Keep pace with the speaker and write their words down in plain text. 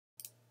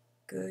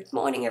Good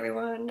morning,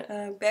 everyone.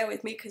 Bear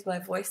with me because my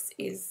voice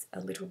is a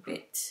little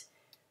bit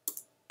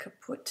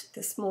kaput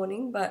this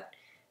morning, but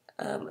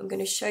I'm going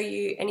to show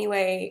you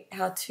anyway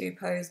how to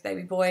pose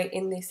baby boy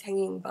in this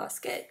hanging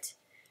basket.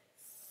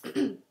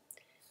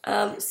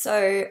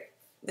 So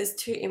there's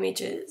two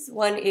images.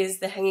 One is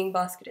the hanging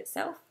basket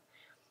itself,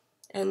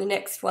 and the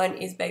next one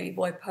is baby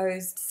boy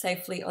posed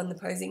safely on the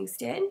posing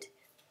stand.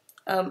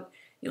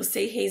 You'll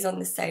see he's on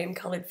the same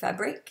coloured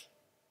fabric,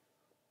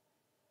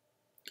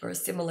 or a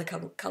similar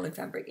coloured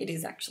fabric. It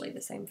is actually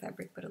the same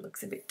fabric, but it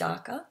looks a bit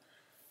darker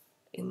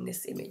in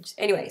this image.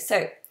 Anyway,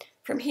 so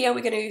from here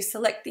we're going to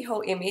select the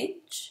whole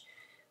image.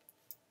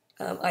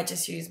 I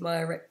just use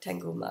my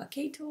rectangle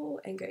marquee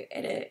tool and go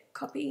edit,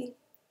 copy,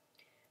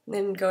 and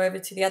then go over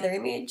to the other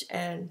image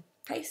and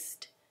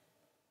paste.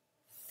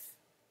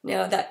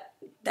 Now that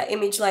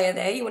image layer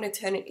there, you want to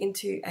turn it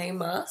into a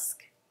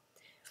mask,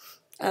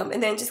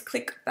 and then just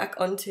click back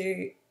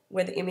onto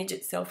where the image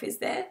itself is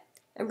there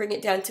and bring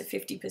it down to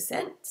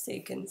 50% so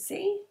you can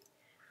see.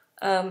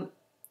 That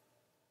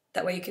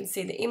way you can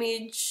see the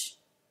image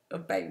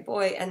of baby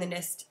boy and the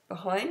nest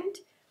behind,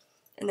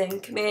 and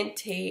then Command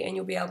T and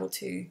you'll be able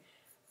to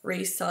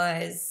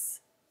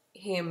resize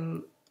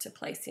him to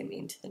place him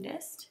into the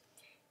nest.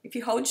 If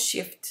you hold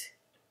Shift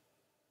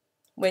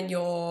when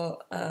you're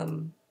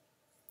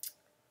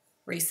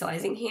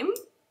resizing him,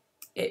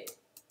 it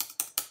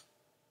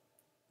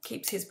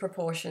keeps his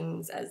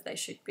proportions as they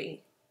should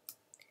be.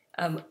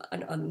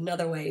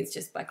 Another way is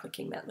just by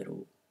clicking that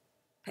little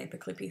paper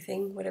clippy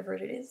thing, whatever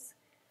it is.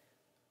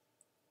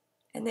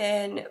 And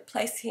then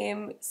place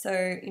him so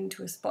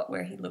into a spot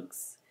where he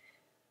looks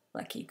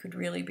like he could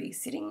really be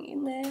sitting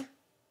in there.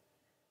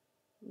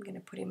 I'm going to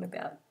put him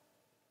about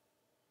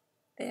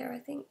there, I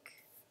think.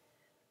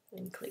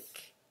 And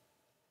click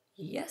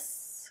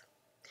yes.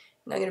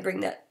 And I'm going to bring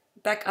that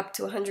back up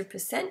to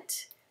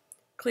 100%.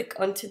 Click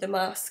onto the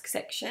mask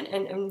section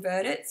and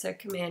invert it, so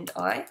Command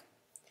I.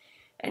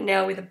 And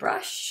now with a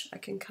brush, I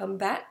can come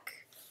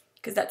back,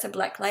 because that's a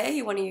black layer,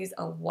 you want to use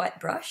a white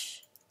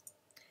brush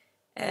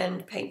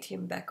and paint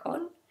him back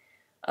on.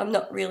 I'm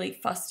not really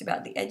fussed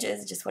about the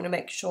edges, just want to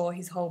make sure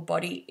his whole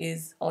body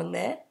is on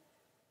there.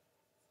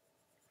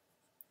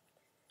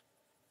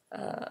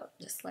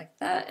 Just like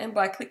that. And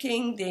by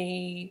clicking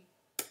the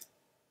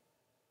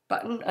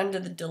button under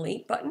the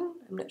delete button,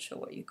 I'm not sure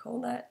what you call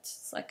that,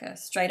 it's like a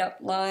straight up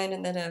line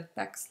and then a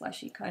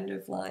backslashy kind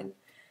of line.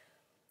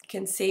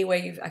 Can see where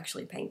you've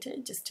actually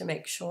painted, just to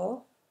make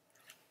sure.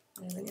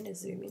 And I'm going to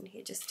zoom in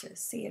here just to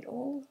see it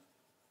all.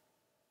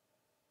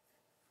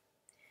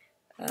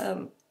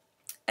 And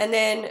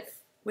then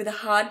with a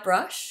hard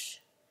brush,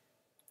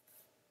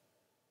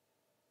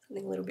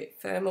 something a little bit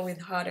firmer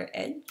with harder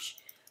edge,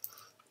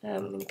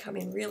 I'm going to come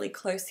in really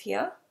close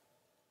here.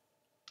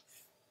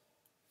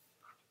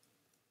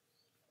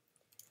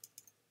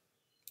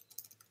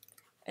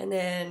 And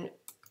then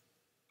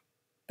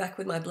back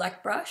with my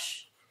black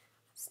brush,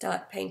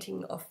 start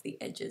painting off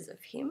the edges of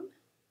him.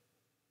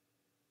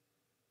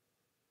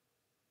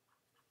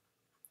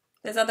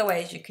 There's other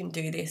ways you can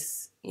do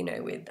this, you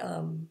know, with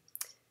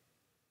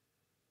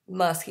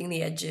masking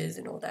the edges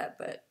and all that,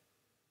 but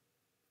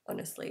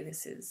honestly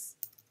this is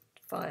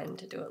fine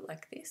to do it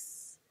like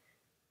this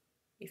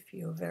if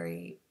you're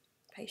very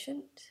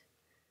patient.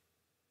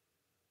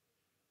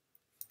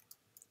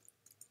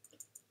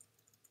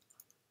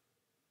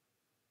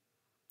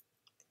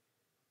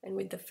 And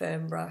with the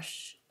firm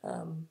brush,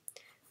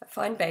 I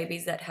find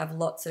babies that have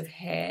lots of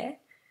hair,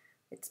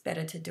 it's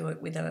better to do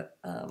it with a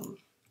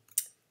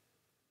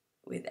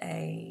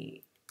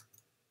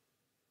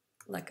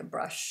like a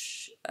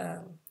brush.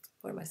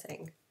 What am I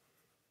saying?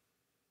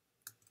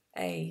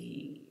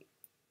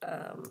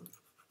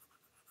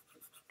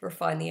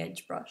 Refine the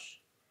edge brush,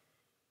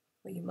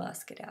 where you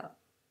mask it out.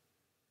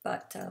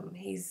 But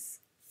his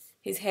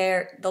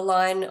hair, the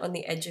line on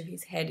the edge of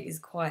his head is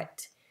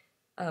quite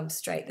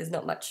straight. There's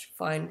not much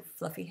fine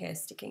fluffy hair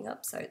sticking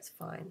up, so it's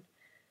fine.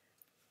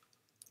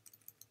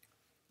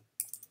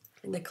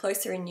 And the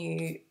closer in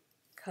you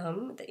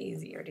come, the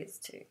easier it is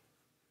to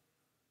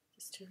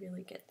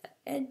really get that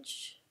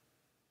edge.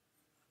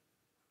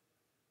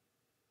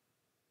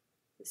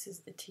 This is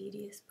the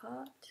tedious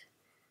part,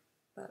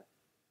 but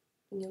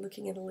when you're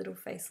looking at a little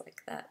face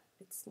like that,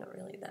 it's not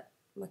really that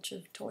much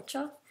of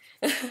torture.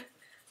 It's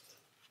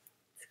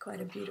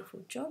quite a beautiful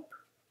job.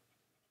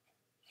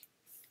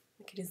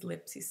 Look at his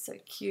lips, he's so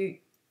cute.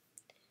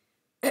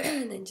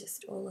 And then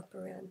just all up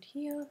around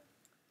here.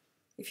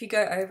 If you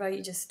go over,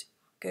 you just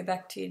go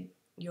back to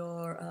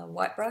your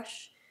white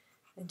brush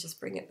and just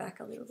bring it back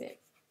a little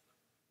bit.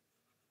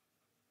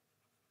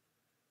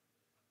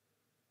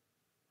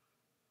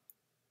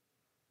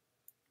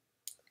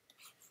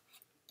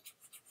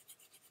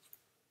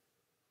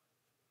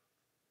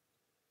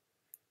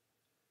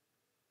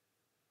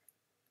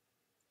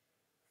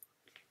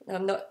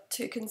 I'm not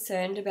too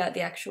concerned about the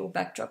actual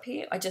backdrop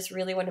here. I just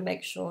really want to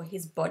make sure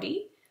his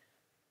body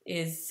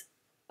is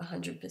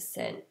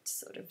 100%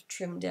 sort of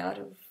trimmed out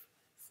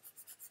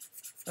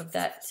of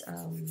that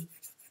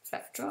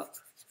backdrop.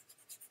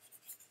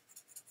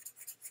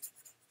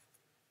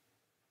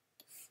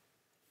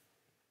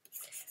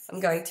 I'm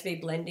going to be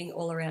blending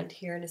all around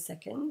here in a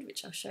second,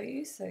 which I'll show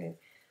you. So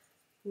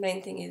the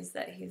main thing is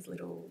that his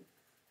little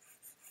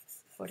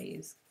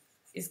body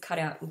is cut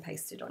out and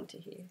pasted onto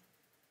here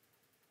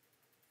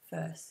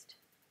first.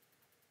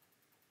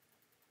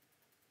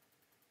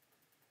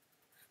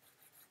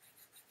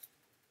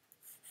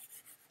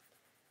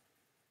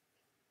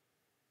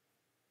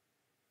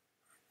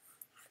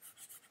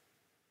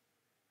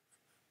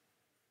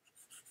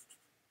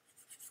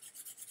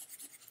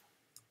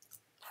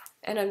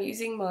 And I'm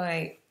using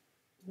my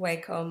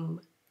Wacom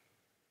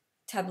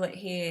tablet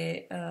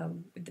here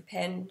with the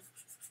pen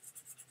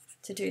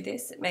to do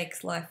this. It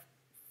makes life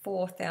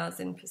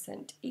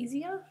 4,000%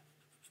 easier.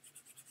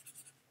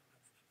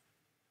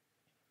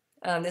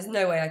 There's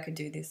no way I could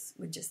do this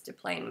with just a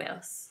plain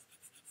mouse.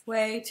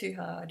 Way too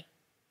hard.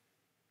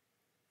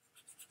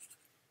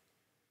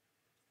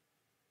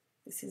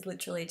 This is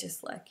literally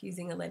just like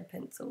using a lead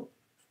pencil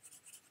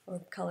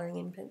or colouring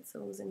in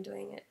pencils and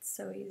doing it. It's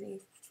so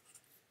easy.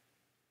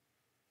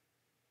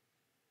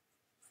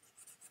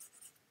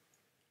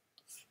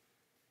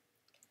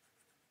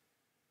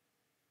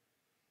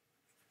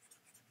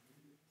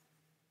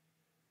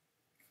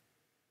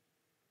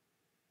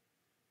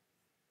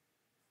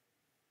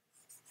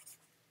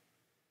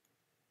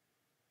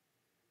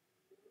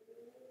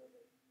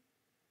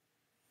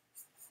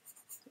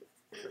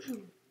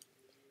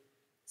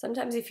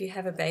 Sometimes if you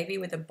have a baby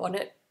with a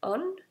bonnet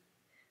on,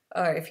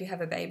 or if you have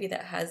a baby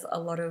that has a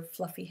lot of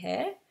fluffy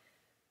hair,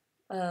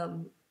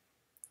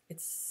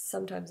 it's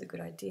sometimes a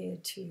good idea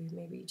to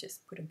maybe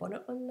just put a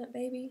bonnet on that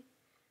baby,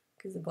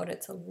 because the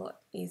bonnet's a lot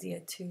easier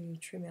to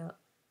trim out.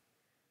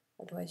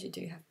 Otherwise you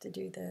do have to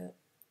do the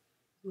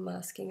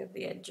masking of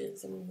the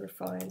edges and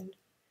refine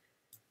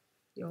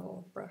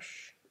your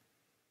brush.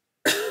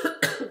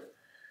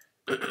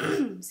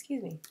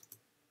 Excuse me.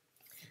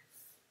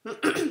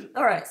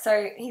 Alright,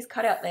 so he's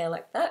cut out there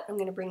like that. I'm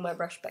going to bring my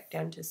brush back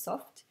down to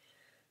soft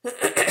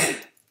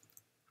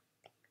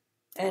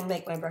and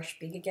make my brush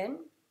big again.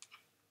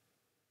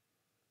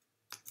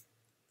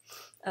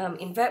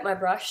 Invert my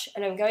brush,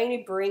 and I'm going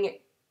to bring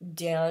it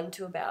down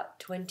to about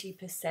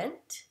 20%.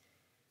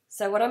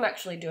 So what I'm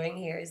actually doing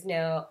here is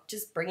now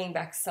just bringing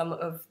back some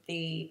of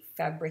the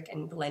fabric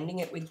and blending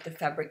it with the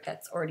fabric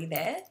that's already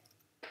there.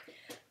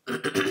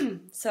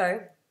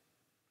 So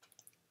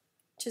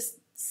just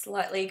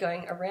slightly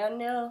going around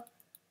now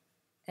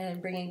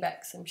and bringing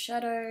back some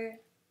shadow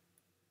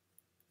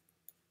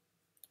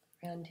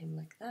around him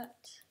like that.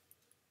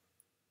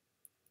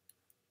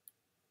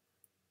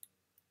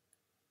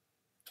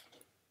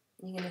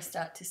 You're going to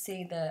start to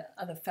see the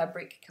other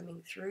fabric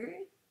coming through,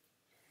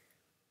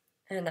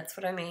 and that's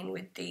what I mean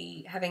with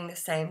the having the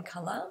same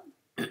colour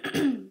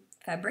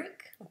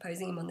fabric, or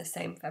posing him on the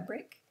same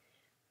fabric,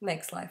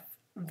 makes life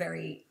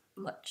very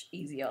much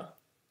easier.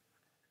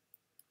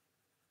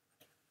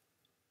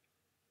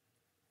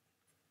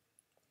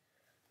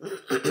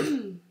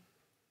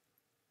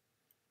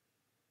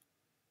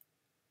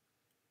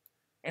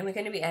 And we're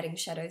going to be adding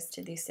shadows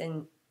to this,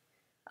 and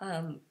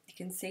you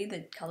can see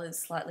the colours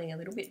slightly a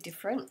little bit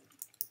different,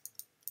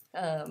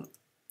 the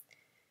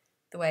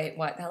way it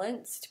white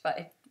balanced, but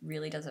it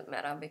really doesn't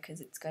matter because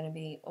it's going to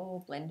be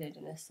all blended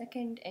in a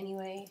second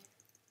anyway.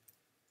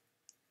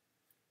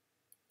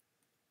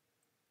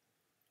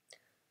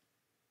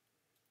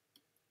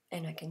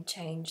 And I can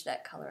change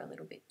that colour a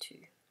little bit too.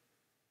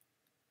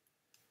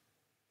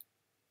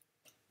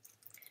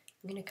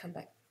 I'm going to come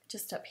back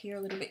just up here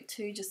a little bit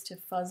too, just to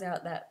fuzz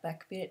out that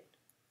back bit,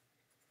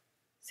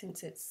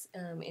 since it's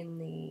in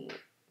the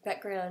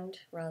background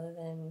rather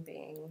than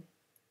being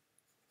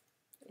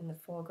in the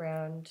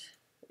foreground.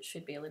 It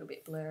should be a little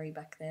bit blurry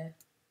back there,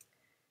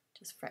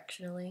 just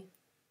fractionally.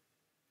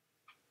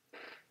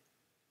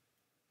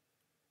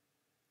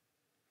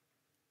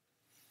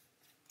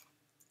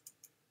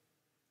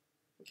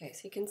 Okay,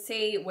 so you can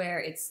see where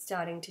it's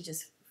starting to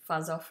just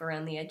fuzz off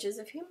around the edges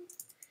of him.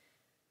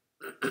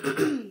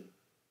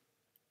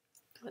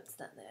 What's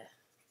that there?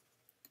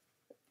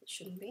 It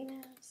shouldn't be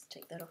now, just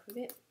take that off a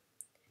bit.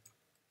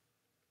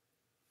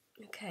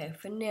 Okay,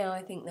 for now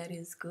I think that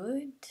is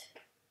good.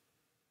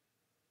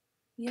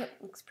 Yep,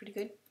 looks pretty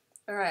good.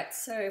 Alright,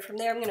 so from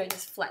there I'm going to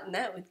just flatten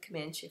that with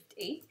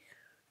Command-Shift-E.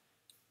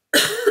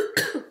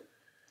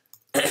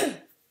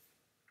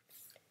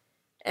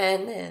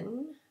 And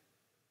then,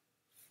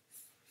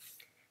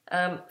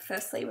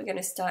 firstly we're going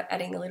to start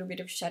adding a little bit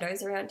of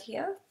shadows around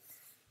here.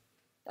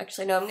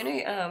 Actually, no, I'm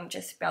going to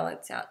just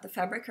balance out. The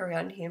fabric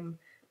around him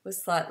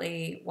was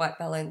slightly white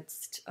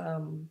balanced.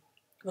 Well,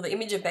 the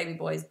image of baby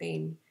boy has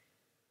been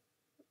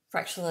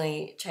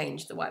fractionally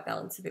changed, the white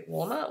balance a bit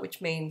warmer,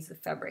 which means the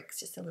fabric's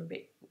just a little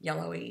bit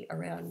yellowy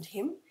around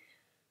him.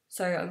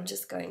 So I'm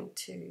just going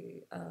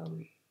to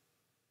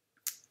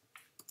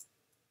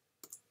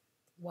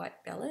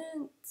white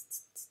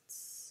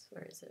balance,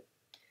 where is it?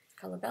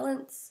 Color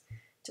balance.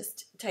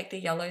 Just take the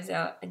yellows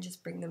out and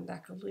just bring them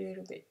back a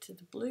little bit to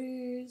the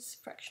blues,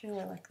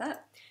 fractionally like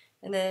that.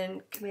 And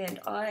then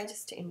Command-I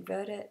just to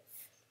invert it.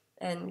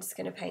 And I'm just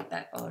going to paint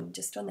that on,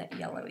 just on that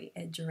yellowy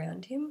edge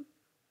around him.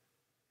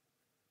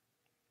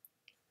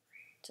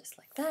 just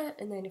like that.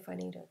 And then if I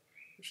need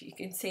if you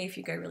can see if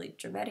you go really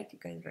dramatic, it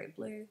goes very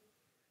blue,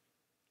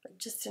 but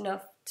just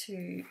enough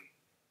to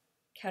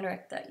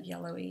counteract that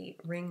yellowy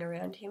ring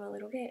around him a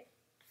little bit.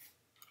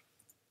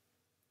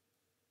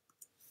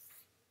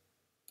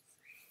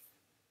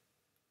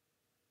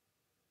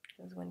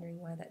 I was wondering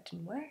why that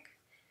didn't work.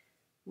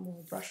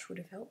 More brush would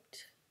have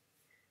helped.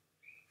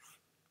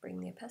 Bring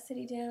the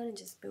opacity down and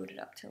just build it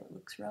up till it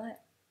looks right.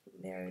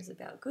 There is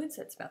about good,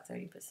 so it's about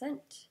 30%.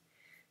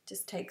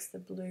 Just takes the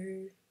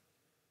blue,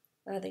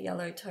 the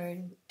yellow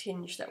tone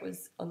tinge that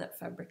was on that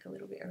fabric a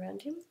little bit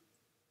around him.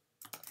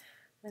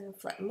 And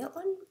flatten that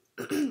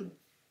one.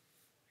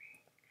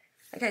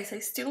 Okay, so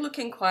still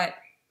looking quite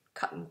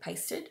cut and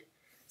pasted.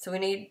 So we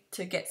need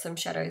to get some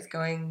shadows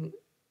going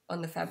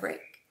on the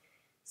fabric.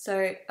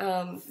 So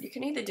you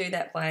can either do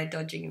that by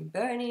dodging and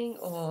burning,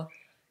 or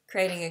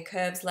creating a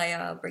curves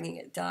layer, bringing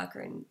it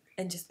darker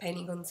and just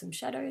painting on some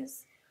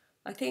shadows.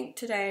 I think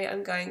today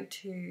I'm going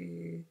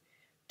to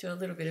do a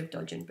little bit of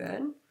dodge and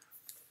burn.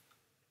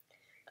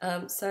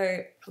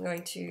 So I'm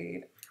going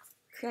to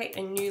create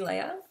a new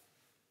layer.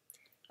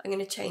 I'm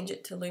going to change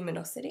it to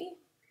luminosity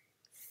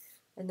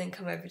and then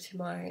come over to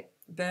my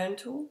burn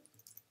tool,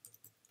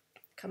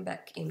 come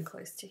back in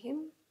close to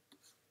him,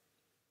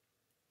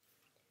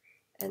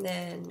 and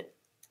then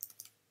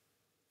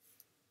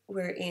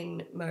we're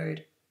in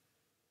mode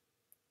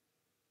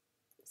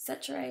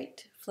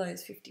saturate,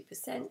 flows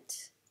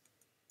 50%,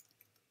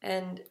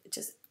 and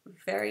just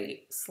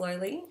very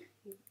slowly,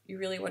 you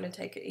really want to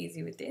take it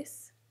easy with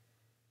this.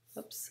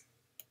 Oops.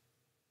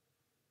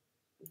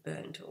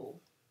 Burn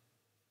tool.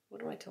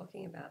 What am I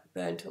talking about?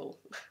 Burn tool.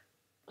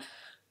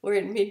 We're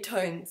in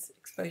mid-tones,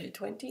 exposure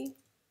 20.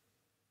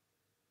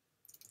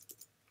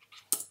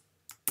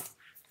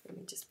 Let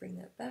me just bring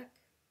that back.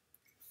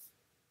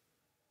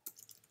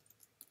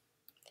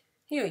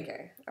 Here we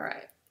go. All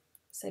right.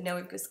 So now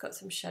we've just got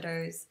some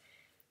shadows.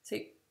 So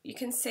you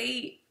can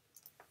see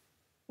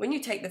when you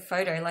take the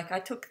photo, like I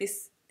took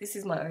this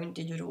is my own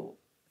digital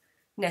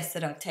nest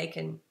that I've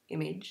taken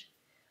image.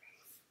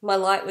 My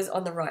light was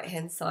on the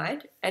right-hand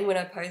side, and when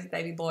I posed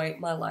baby boy,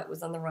 my light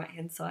was on the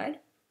right-hand side.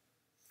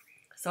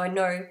 So I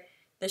know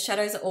the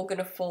shadows are all going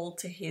to fall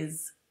to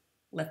his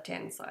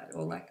left-hand side,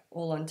 or like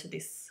all onto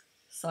this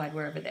side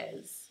wherever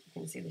there's, you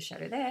can see the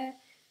shadow there,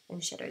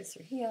 and shadows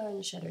through here,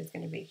 and shadow's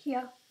going to be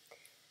here.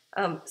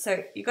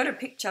 So you got to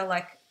picture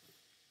like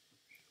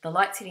the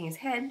light's hitting his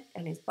head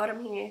and his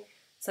bottom here.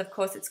 So of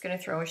course it's going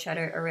to throw a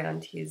shadow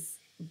around his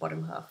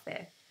bottom half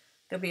there.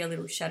 There'll be a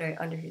little shadow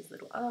under his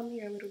little arm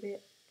here a little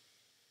bit.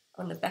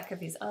 On the back of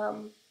his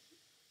arm,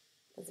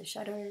 there's a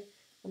shadow.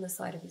 On the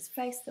side of his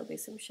face, there'll be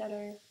some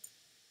shadow.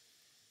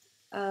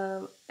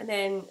 And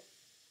then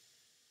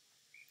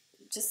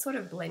just sort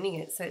of blending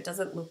it so it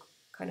doesn't look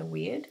kind of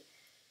weird.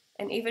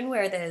 And even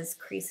where there's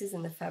creases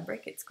in the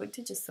fabric, it's good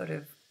to just sort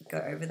of go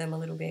over them a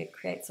little bit,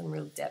 create some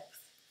real depth,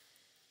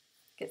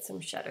 get some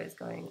shadows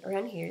going.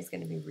 Around here is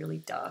going to be really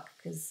dark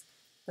because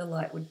the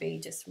light would be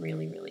just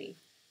really, really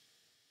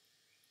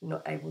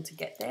not able to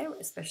get there,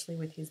 especially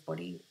with his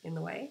body in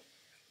the way.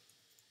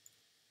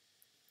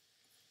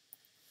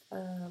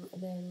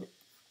 And then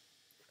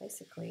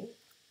basically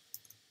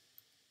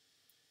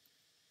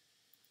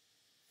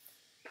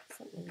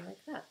something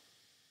like that.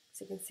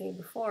 So you can see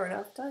before and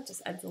after,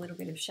 just adds a little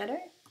bit of shadow.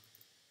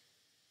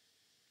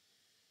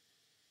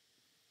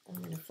 I'm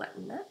going to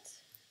flatten that.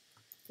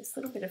 This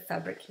little bit of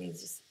fabric here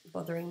is just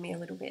bothering me a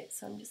little bit,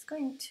 so I'm just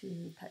going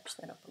to patch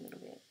that up a little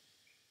bit.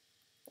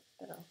 That's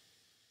better.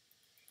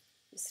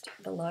 Just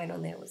the line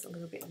on there was a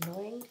little bit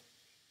annoying.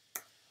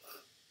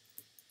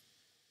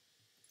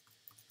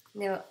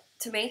 Now,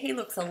 to me, he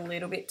looks a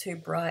little bit too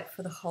bright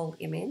for the whole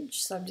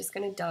image, so I'm just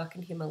going to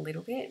darken him a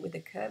little bit with the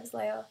curves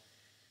layer.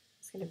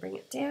 Just going to bring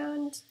it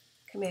down,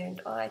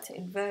 Command I to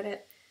invert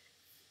it,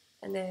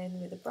 and then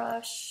with a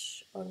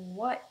brush on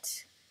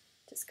white,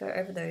 just go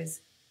over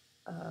those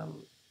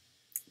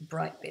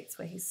bright bits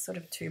where he's sort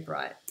of too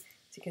bright.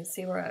 So you can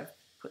see where I've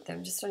put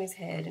them just on his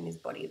head and his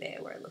body there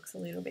where it looks a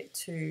little bit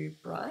too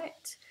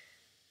bright.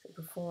 So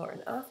before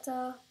and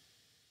after.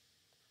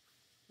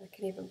 I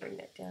can even bring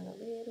that down a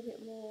little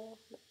bit more,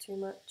 not too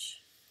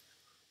much.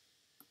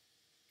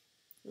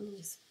 And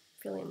just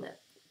fill in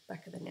that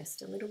back of the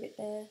nest a little bit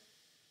there.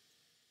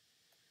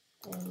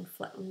 And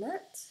flatten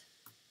that.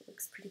 It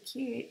looks pretty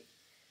cute.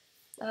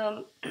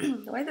 The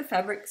way the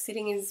fabric's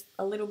sitting is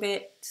a little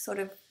bit sort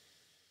of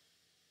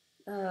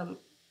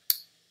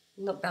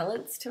not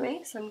balanced to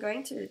me, so I'm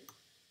going to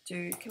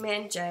do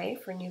Command J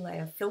for a new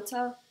layer,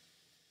 filter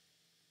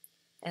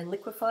and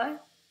liquefy.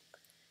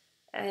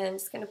 And I'm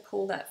just going to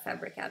pull that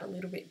fabric out a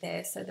little bit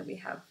there so that we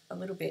have a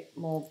little bit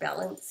more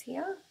balance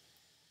here.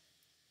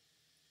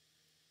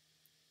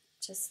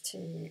 Just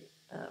to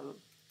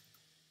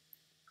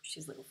push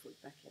his little foot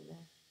back in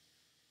there.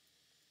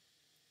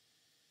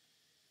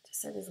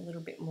 Just so there's a little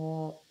bit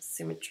more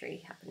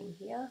symmetry happening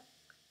here.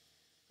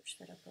 Push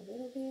that up a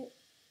little bit,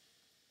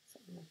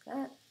 something like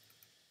that.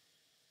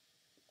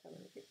 A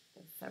little bit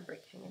of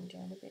fabric hanging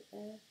down a bit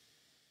there.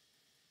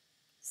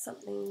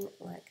 something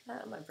like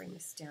that. I might bring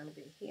this down a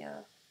bit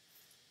here.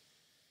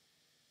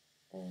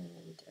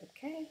 And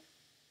okay.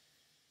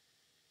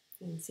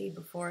 You can see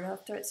before and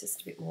after, it's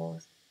just a bit more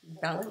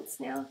balanced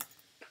now.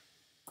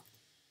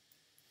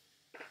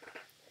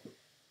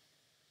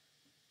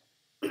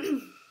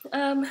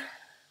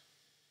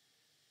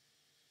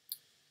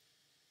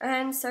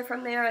 And so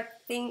from there, I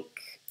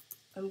think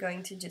I'm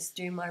going to just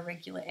do my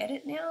regular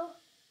edit now.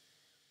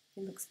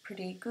 It looks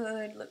pretty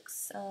good,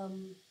 looks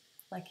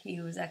like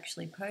he was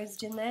actually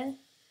posed in there.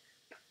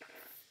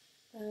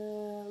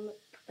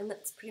 And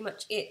that's pretty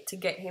much it to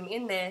get him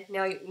in there.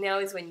 Now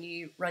is when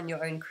you run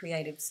your own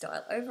creative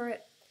style over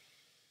it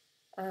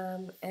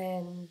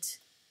and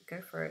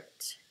go for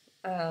it.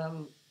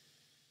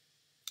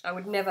 I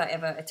would never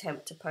ever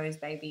attempt to pose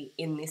baby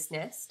in this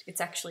nest.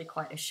 It's actually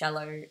quite a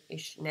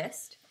shallow-ish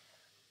nest.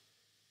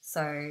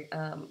 So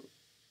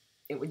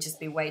it would just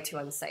be way too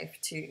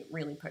unsafe to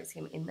really pose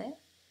him in there.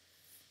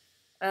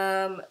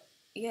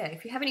 Yeah,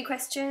 if you have any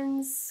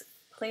questions,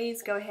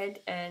 please go ahead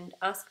and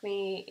ask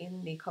me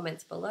in the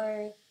comments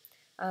below.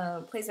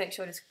 Please make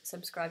sure to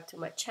subscribe to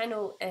my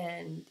channel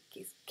and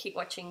keep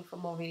watching for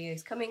more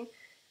videos coming.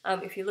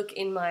 If you look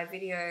in my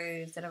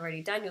videos that I've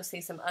already done, you'll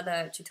see some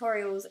other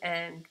tutorials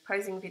and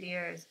posing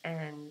videos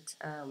and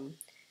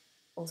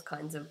all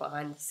kinds of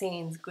behind the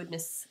scenes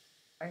goodness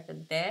over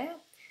there.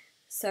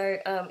 So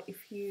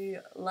if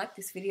you like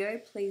this video,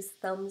 please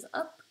thumbs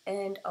up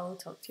and I'll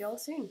talk to you all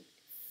soon.